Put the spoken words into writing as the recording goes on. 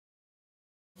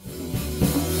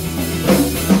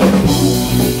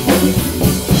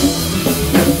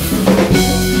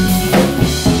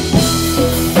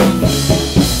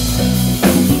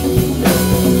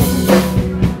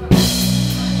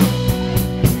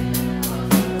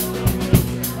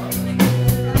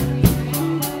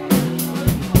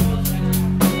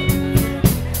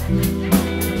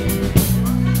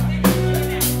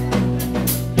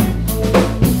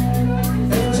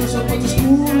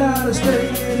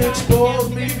expose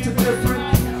me to different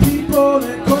people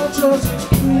and cultures.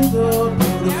 Through the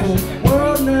beautiful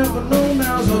world never known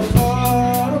now's a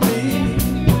part of me.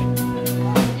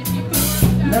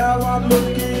 Now I'm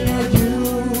looking at you.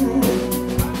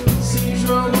 Seems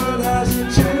your world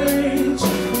hasn't changed.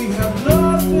 We have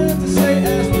nothing to say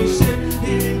as we sit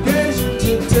engaged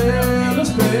to tell a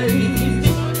space.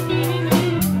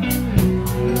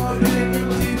 Not in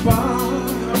empty box.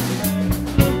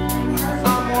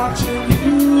 I'm watching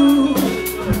you.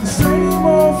 The same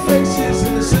old faces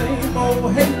and the same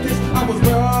old haters I was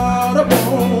brought up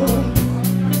on.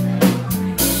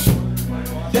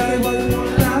 Daddy, why you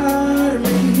wanna lie to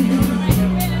me?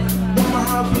 Mama,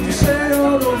 how could you say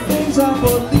all those things? I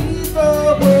believe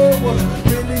the world was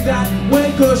really that way,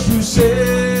 'cause you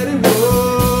said it was.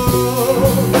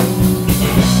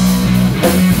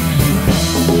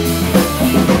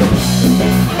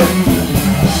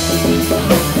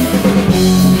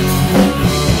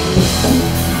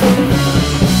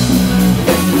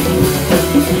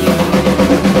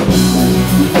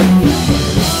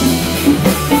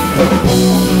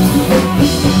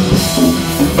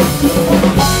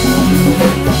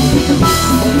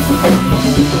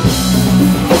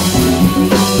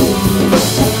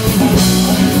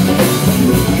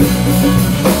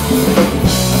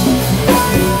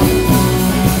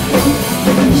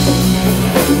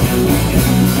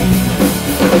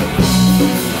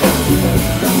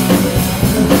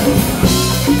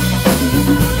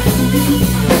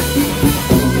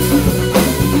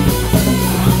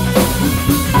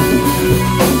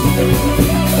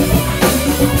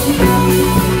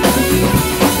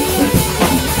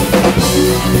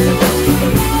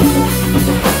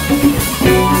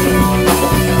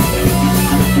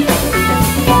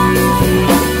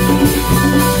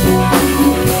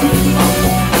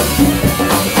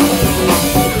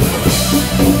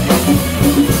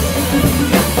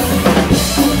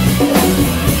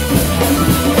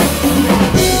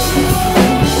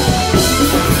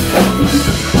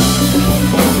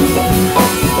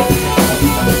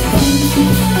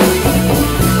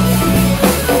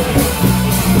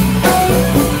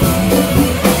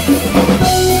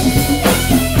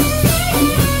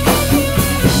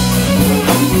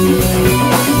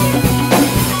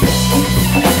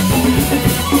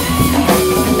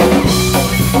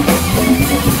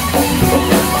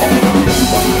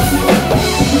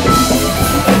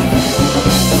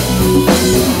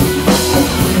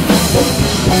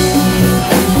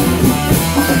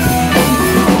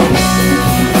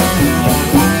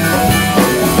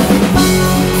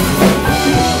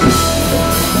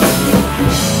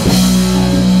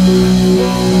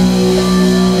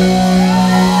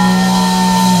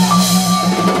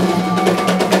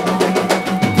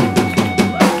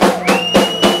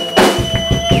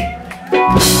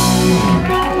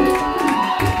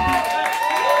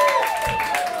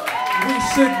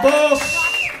 Sick Boss.